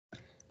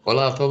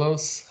Hola a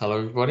todos. Hello,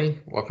 everybody.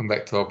 Welcome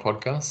back to our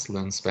podcast,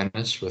 Learn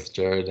Spanish with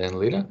Jared and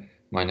Lita.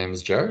 My name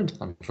is Jared.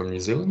 I'm from New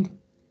Zealand.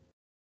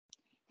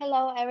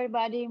 Hello,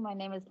 everybody. My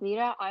name is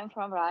Lira. I'm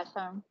from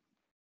Russia.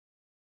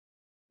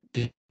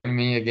 Thank you for joining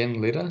me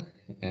again, Lita.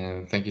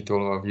 And thank you to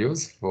all of our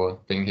viewers for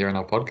being here in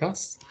our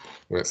podcast.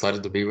 We're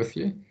excited to be with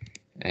you.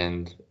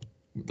 And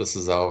this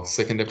is our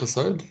second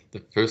episode.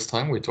 The first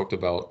time we talked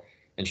about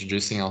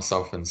introducing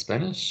ourselves in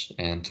Spanish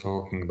and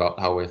talking about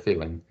how we're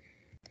feeling.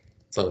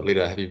 So,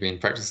 Lita, have you been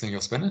practicing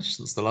your Spanish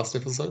since the last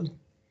episode?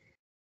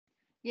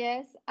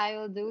 Yes, I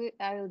will do it.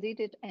 I will do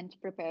it and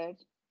prepare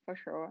it for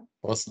sure.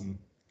 Awesome.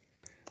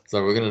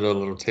 So we're going to do a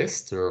little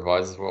test to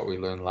revise what we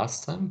learned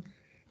last time.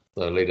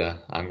 So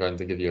Lita, I'm going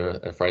to give you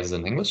a phrase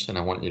in English and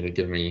I want you to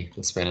give me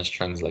the Spanish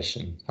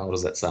translation. How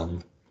does that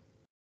sound?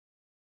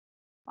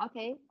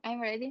 Okay, I'm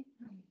ready.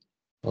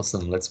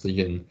 Awesome, let's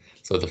begin.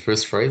 So the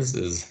first phrase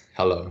is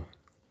hello.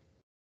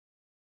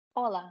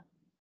 Hola,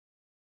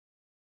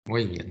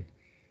 Muy bien.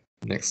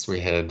 Next we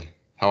had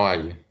how are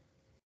you?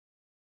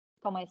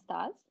 ¿cómo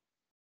estás?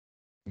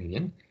 Muy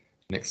bien.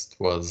 Next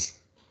was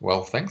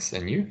well, thanks,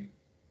 and you?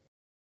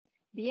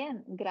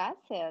 Bien,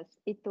 gracias.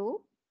 ¿Y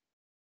tú?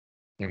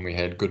 Then we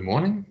had good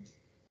morning,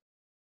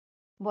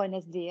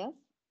 Buenos días.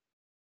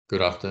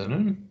 good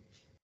afternoon,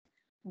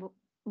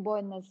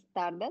 Buenas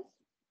tardes.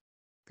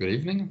 good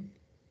evening,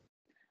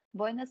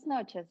 Buenas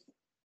noches.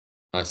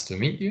 nice to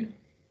meet you.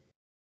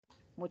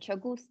 Mucho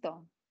gusto.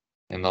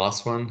 And the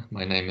last one,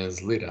 my name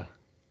is Lita.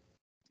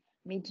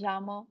 Me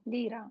llamo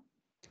Lira.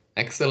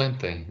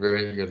 Excelente,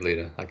 very good,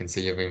 Lita. I can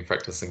see you've been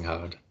practicing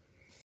hard.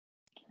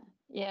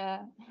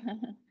 Yeah,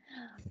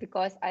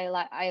 because I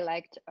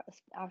liked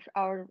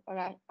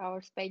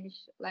our Spanish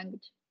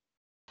language.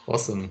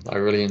 Awesome. I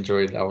really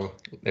enjoyed our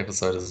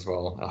episode as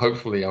well.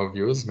 Hopefully, our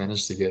viewers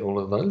managed to get all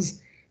of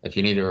those. If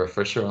you need a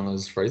refresher on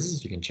those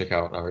phrases, you can check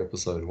out our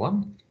episode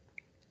 1.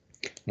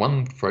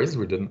 One phrase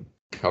we didn't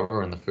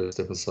cover in the first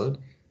episode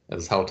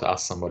is how to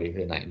ask somebody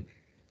their name.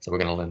 So we're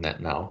going to learn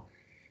that now.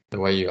 The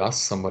way you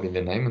ask somebody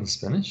their name in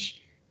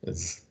Spanish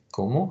is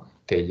 ¿Cómo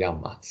te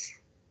llamas?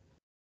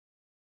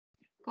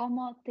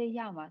 ¿Cómo te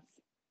llamas?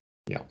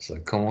 Yeah, so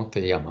 ¿Cómo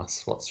te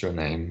llamas? What's your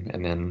name?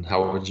 And then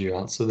how would you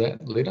answer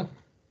that, Lita?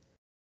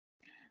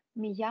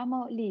 Me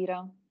llamo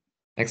Lira.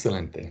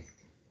 Excelente.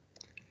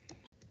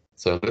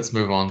 So let's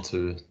move on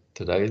to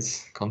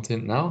today's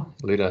content now.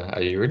 Lita,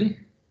 are you ready?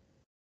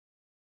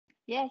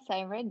 Yes,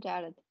 I'm ready,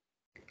 Jared.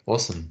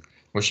 Awesome.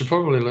 We should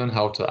probably learn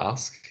how to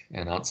ask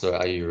and answer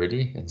 "Are you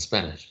ready?" in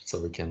Spanish,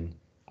 so we can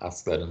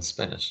ask that in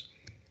Spanish.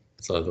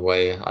 So the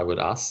way I would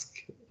ask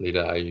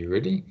Lita, "Are you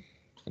ready?"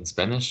 in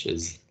Spanish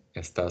is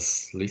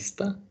 "¿Estás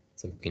lista?"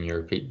 So can you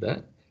repeat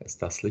that?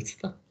 ¿Estás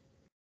lista?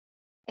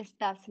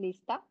 ¿Estás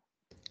lista?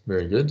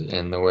 Very good.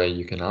 And the way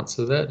you can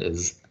answer that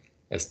is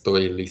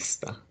 "Estoy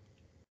lista."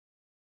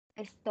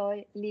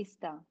 Estoy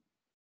lista.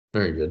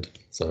 Very good.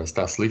 So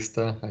 ¿Estás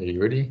lista? Are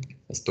you ready?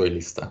 Estoy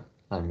lista.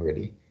 I'm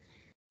ready.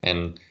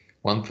 And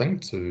one thing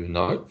to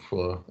note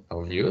for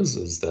our viewers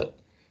is that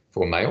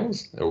for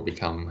males, it will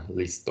become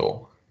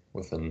listo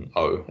with an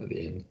O at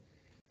the end.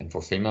 And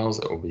for females,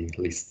 it will be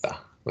lista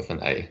with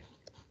an A.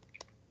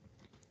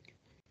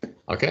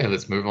 Okay,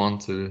 let's move on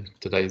to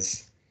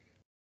today's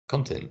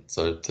content.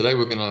 So today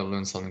we're going to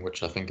learn something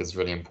which I think is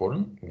really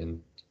important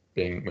when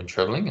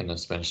traveling in a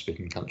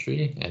Spanish-speaking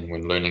country and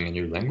when learning a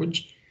new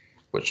language,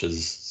 which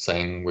is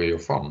saying where you're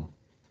from.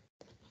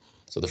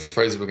 So the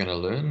phrase we're going to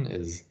learn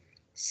is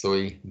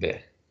soy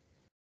de.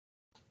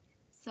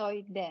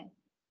 Soy de.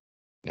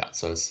 Yeah,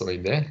 so soy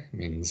de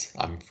means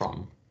I'm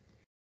from.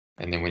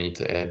 And then we need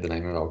to add the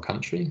name of our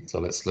country. So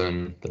let's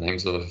learn the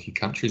names of a few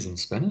countries in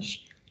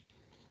Spanish.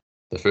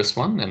 The first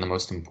one and the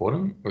most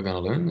important we're going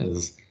to learn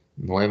is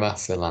Nueva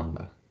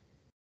Zelanda.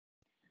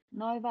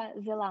 Nueva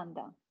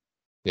Zelanda.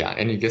 Yeah,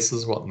 any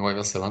guesses what Nueva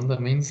Zelanda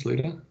means,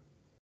 Lita?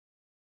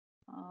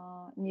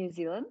 New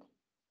Zealand.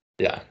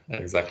 Yeah,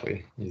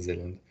 exactly, New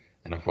Zealand.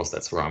 And of course,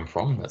 that's where I'm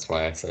from. That's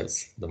why I say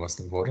it's the most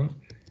important.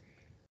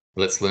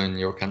 Let's learn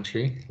your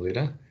country,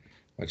 Lita,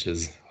 which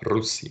is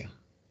Russia.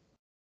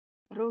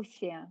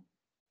 Russia.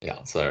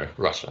 Yeah, so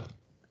Russia.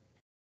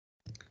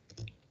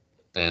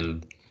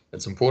 And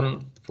it's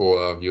important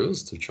for our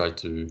viewers to try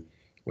to,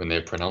 when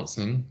they're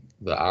pronouncing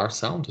the R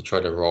sound, to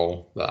try to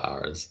roll the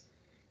R's.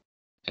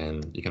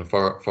 And you can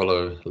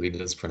follow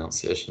Lita's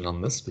pronunciation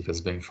on this because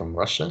being from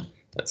Russia,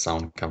 that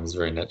sound comes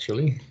very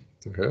naturally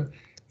to her.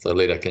 So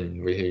Lita,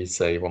 can we hear you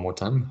say one more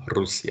time?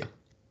 Russia.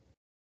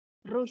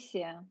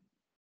 Russia.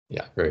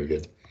 Yeah, very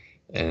good.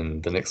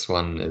 And the next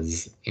one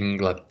is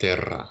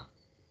Inglaterra.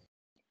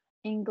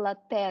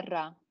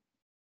 Inglaterra.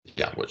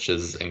 Yeah, which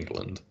is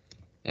England.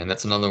 And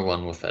that's another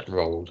one with that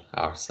rolled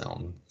R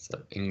sound. So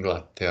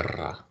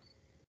Inglaterra.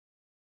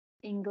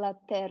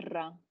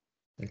 Inglaterra.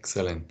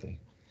 Excelente.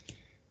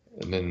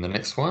 And then the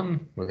next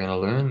one we're going to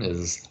learn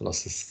is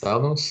Los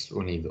Estados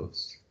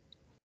Unidos.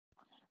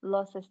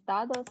 Los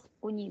Estados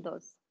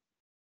Unidos.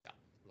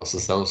 Los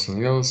Estados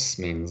Unidos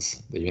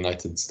means the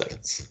United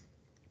States.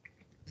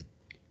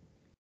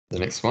 The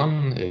next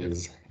one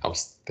is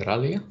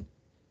Australia.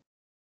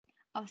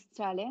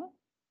 Australia.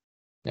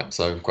 Yeah,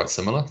 so quite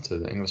similar to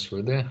the English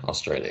word there,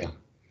 Australia.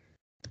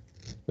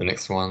 The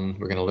next one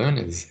we're going to learn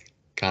is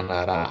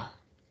Canada.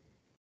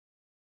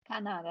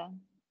 Canada.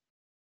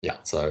 Yeah,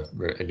 so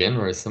again,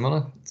 very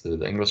similar to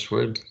the English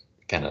word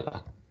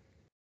Canada.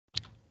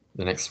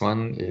 The next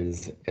one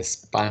is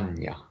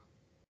España.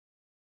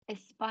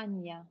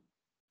 España.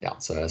 Yeah,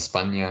 so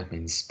España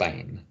means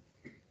Spain.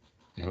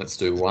 And let's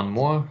do one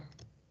more,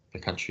 the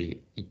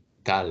country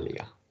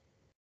Italia.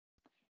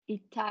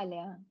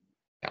 Italia.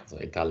 Yeah, so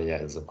Italia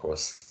is, of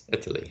course,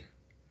 Italy.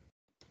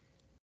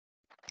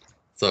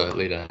 So,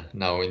 Lida,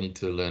 now we need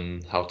to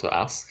learn how to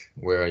ask,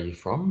 where are you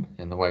from?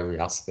 And the way we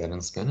ask that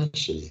in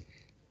Spanish is,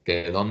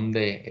 ¿de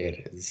dónde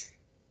eres?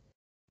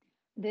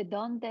 ¿De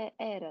dónde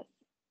eres?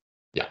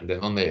 Yeah, ¿de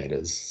dónde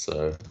eres?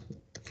 So,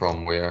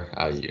 from where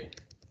are you?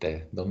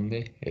 ¿De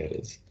dónde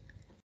eres?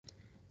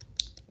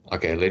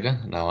 Okay,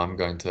 Lida, now I'm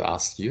going to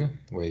ask you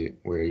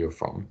where you're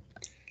from.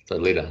 So,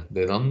 Lida,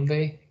 ¿de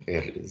dónde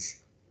eres?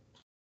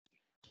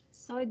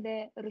 Soy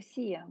de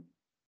Rusia.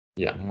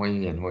 Yeah, muy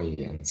bien, muy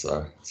bien.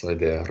 So, soy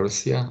de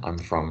Rusia. I'm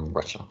from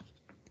Russia.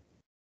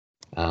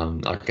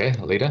 Okay,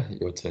 Lida,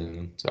 your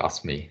turn to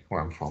ask me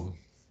where I'm from.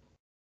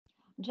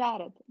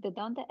 Jared, ¿de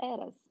dónde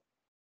eres?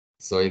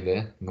 Soy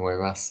de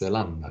Nueva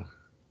Zelanda.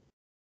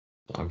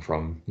 I'm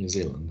from New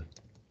Zealand.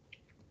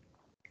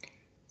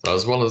 So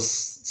as well as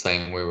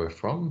saying where we're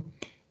from,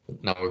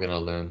 now we're going to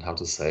learn how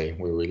to say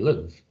where we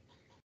live.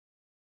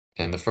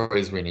 And the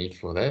phrase we need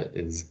for that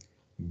is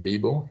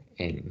vivo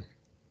en.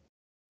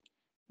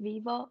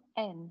 Vivo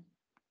en.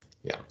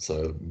 Yeah,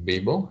 so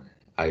vivo,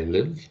 I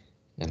live,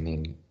 and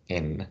then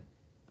en,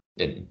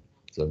 in.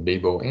 So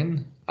vivo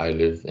en, I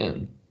live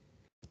in.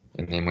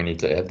 And then we need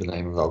to add the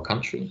name of our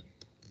country.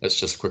 Let's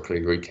just quickly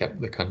recap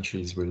the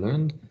countries we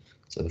learned.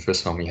 So the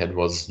first one we had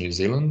was New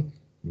Zealand,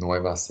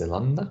 Nueva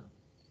Zelanda.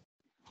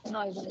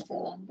 Nueva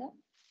Zelanda.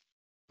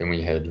 Then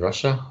we had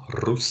Russia,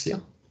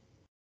 Rusia.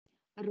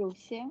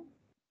 Rusia.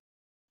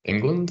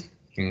 England,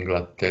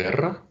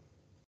 Inglaterra.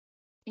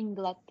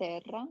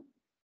 Inglaterra.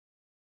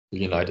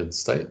 United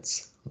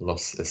States,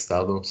 Los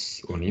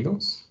Estados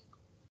Unidos.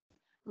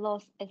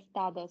 Los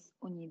Estados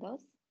Unidos.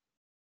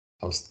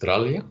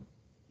 Australia,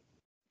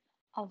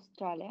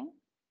 Australia.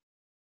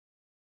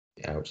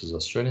 yeah, which is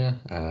Australia.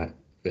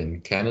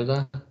 Then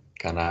Canada,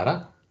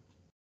 Canada.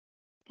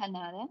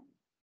 Canada.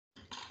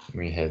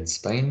 We had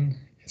Spain,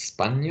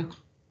 España.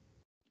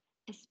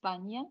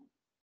 España.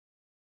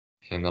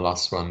 And the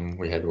last one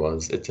we had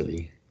was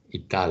Italy,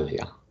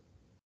 Italia.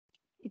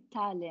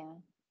 Italia.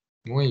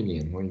 Muy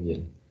bien, muy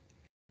bien.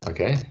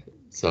 Okay,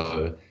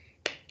 so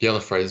the other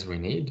phrase we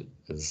need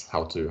is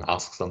how to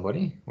ask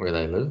somebody where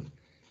they live.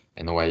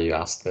 And the way you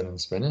ask that in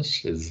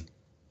Spanish is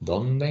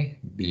 ¿Dónde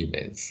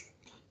vives?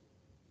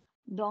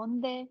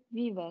 ¿Dónde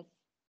vives?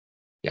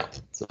 Yeah,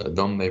 so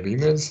 ¿Dónde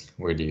vives?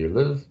 Where do you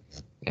live?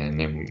 And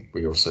then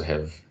we also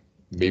have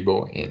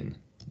vivo en,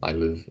 I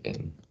live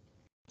in.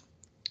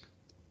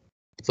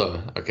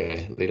 So,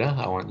 okay, Lida,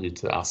 I want you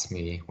to ask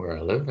me where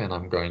I live, and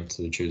I'm going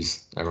to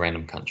choose a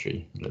random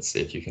country. Let's see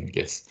if you can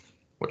guess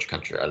which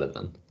country I live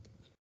in.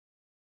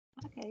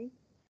 Okay.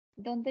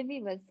 ¿Dónde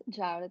vives,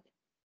 Jared?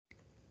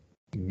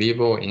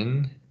 Vivo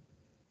en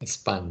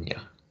España.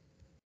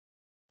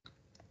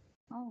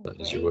 Oh, So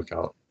did you great. work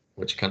out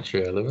which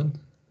country I live in?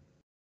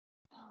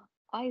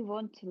 I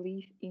want to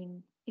live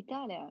in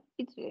Italy.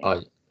 Italy.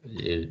 Oh,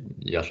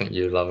 yeah, I think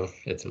you love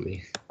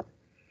Italy.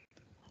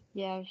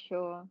 Yeah,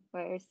 sure.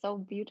 We're so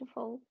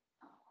beautiful,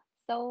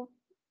 so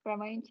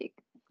romantic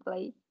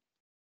place.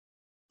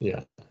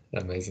 Yeah,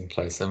 amazing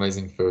place,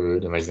 amazing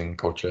food, amazing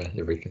culture,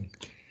 everything.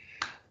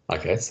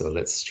 Okay, so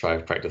let's try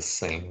practice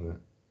saying that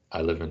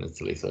I live in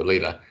Italy. So,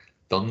 Lida,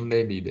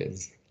 ¿dónde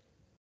vives?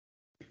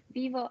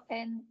 Vivo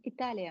en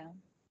Italia.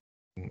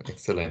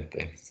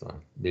 Excelente.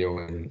 So, vivo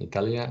en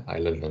Italia, I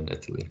live in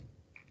Italy.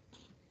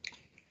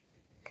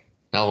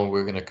 Now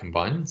we're going to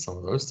combine some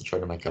of those to try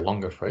to make a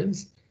longer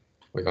phrase.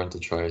 We're going to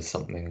try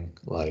something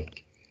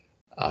like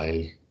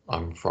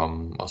I'm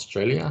from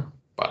Australia,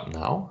 but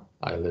now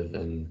I live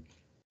in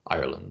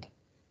Ireland.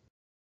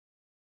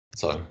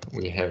 So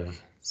we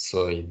have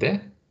soy de,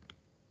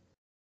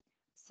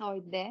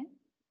 Soy de.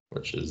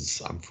 which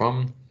is I'm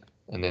from,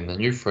 and then the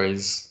new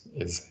phrase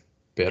is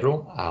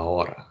pero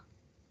ahora.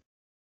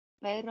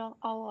 Pero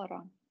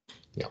ahora.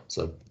 Yeah,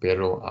 so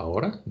pero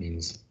ahora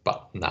means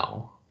but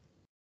now.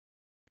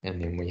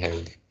 And then we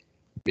have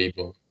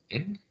vivo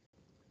en,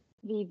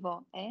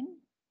 Vivo en.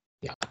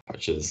 yeah,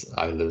 which is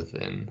I live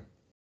in.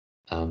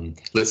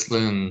 Let's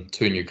learn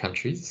two new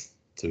countries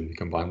to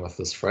combine with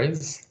this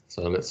phrase.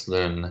 So let's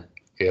learn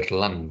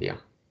Irlandia.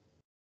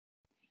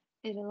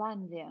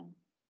 Irlandia.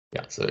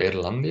 Yeah, so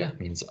Irlandia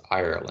means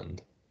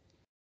Ireland.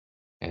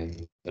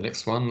 And the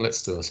next one,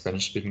 let's do a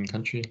Spanish-speaking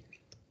country,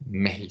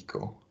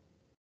 Mexico.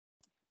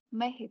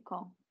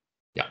 Mexico.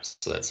 Yeah,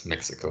 so that's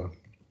Mexico.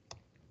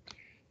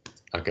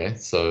 Okay,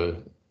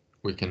 so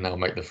we can now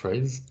make the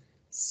phrase,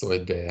 soy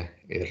de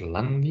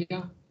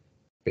Irlandia,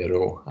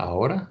 pero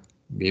ahora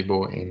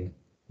vivo en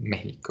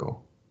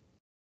México.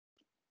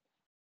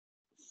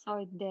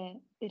 Soy de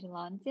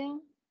Irlanda,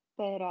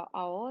 pero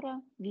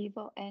ahora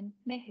vivo en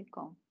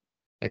México.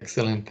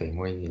 Excelente,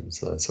 muy bien.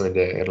 So, soy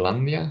de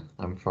Irlanda.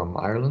 I'm from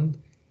Ireland.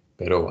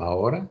 Pero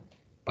ahora,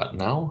 but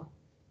now,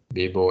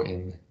 vivo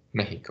en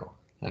Mexico.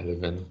 I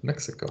live in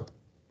Mexico.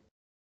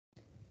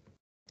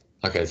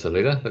 Okay, so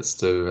Lita, let's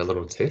do a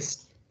little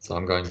test. So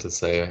I'm going to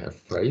say a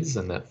phrase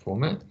in that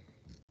format,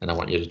 and I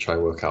want you to try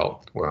work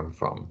out where I'm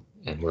from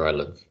and where I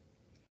live.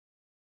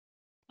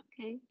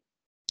 Okay.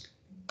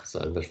 So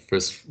the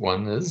first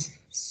one is,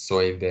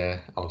 soy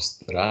de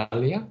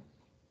Australia,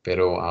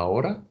 pero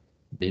ahora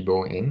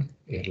vivo en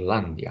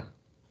Irlanda.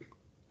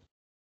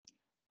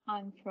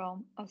 I'm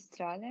from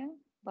Australia,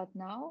 but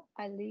now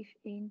I live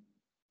in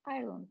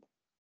Ireland.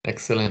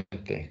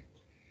 Excelente.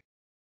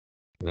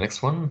 The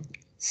next one,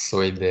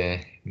 soy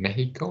de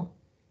México,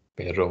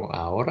 pero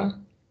ahora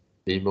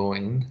vivo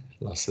en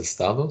los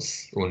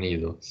Estados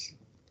Unidos.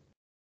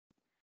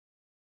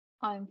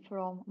 I'm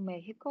from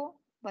Mexico,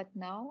 but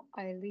now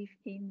I live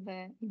in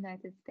the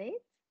United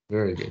States.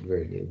 Very good,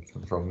 very good.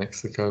 I'm from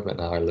Mexico, but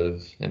now I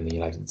live in the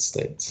United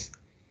States.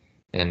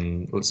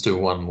 And let's do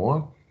one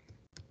more.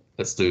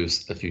 Let's do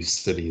a few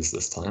cities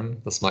this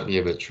time. This might be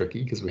a bit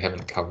tricky because we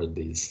haven't covered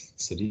these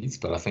cities,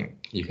 but I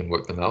think you can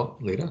work them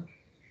out later.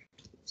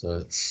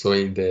 So,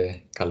 soy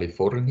de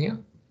California,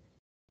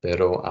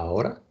 pero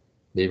ahora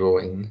vivo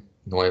en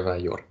Nueva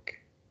York.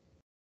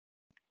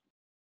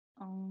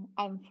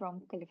 I'm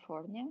from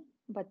California,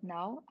 but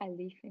now I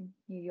live in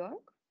New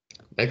York.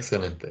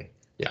 Excelente.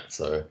 Yeah,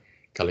 so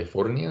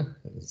California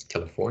is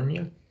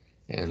California,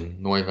 and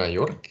Nueva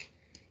York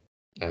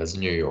as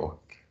New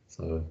York.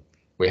 So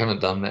we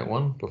haven't done that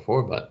one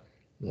before, but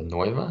the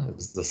Nueva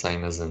is the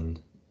same as in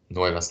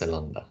Nueva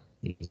Zelanda,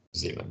 New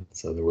Zealand.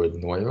 So the word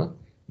Nueva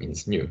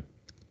means new.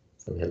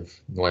 So we have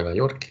Nueva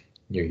York,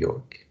 New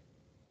York.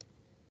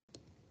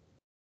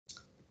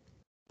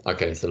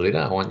 Okay, so Lita,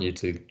 I want you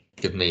to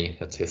give me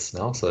a test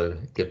now. So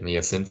give me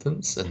a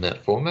sentence in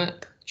that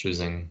format,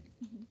 choosing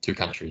two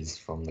countries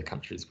from the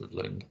countries we've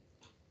learned.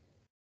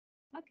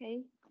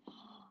 Okay.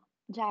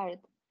 Jared,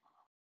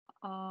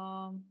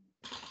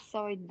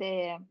 soy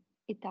de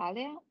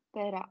Italia,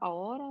 pero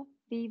ahora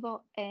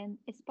vivo en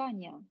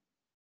España.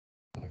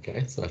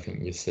 Okay, so I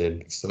think you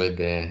said soy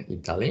de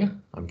Italia.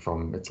 I'm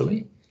from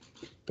Italy.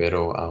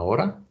 Pero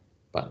ahora,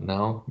 but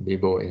now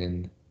vivo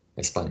en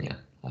España.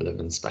 I live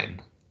in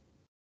Spain.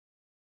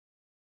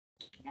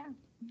 Yeah,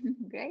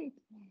 great.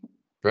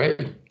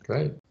 Great,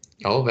 great.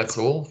 Oh, that's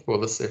all for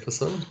this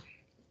episode.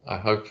 I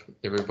hope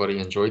everybody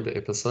enjoyed the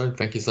episode.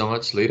 Thank you so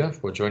much, Lita,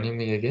 for joining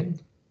me again.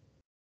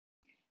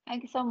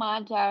 Thank you so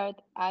much, Jared.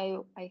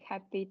 I'm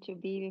happy to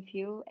be with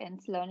you and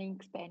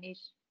learning Spanish.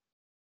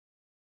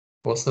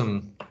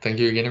 Awesome. Thank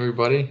you again,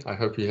 everybody. I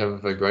hope you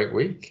have a great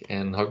week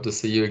and hope to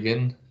see you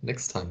again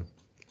next time.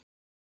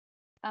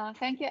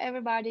 Thank you,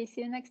 everybody.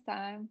 See you next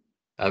time.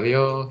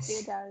 Adios. See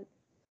you, Jared.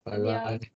 Bye bye. Adios.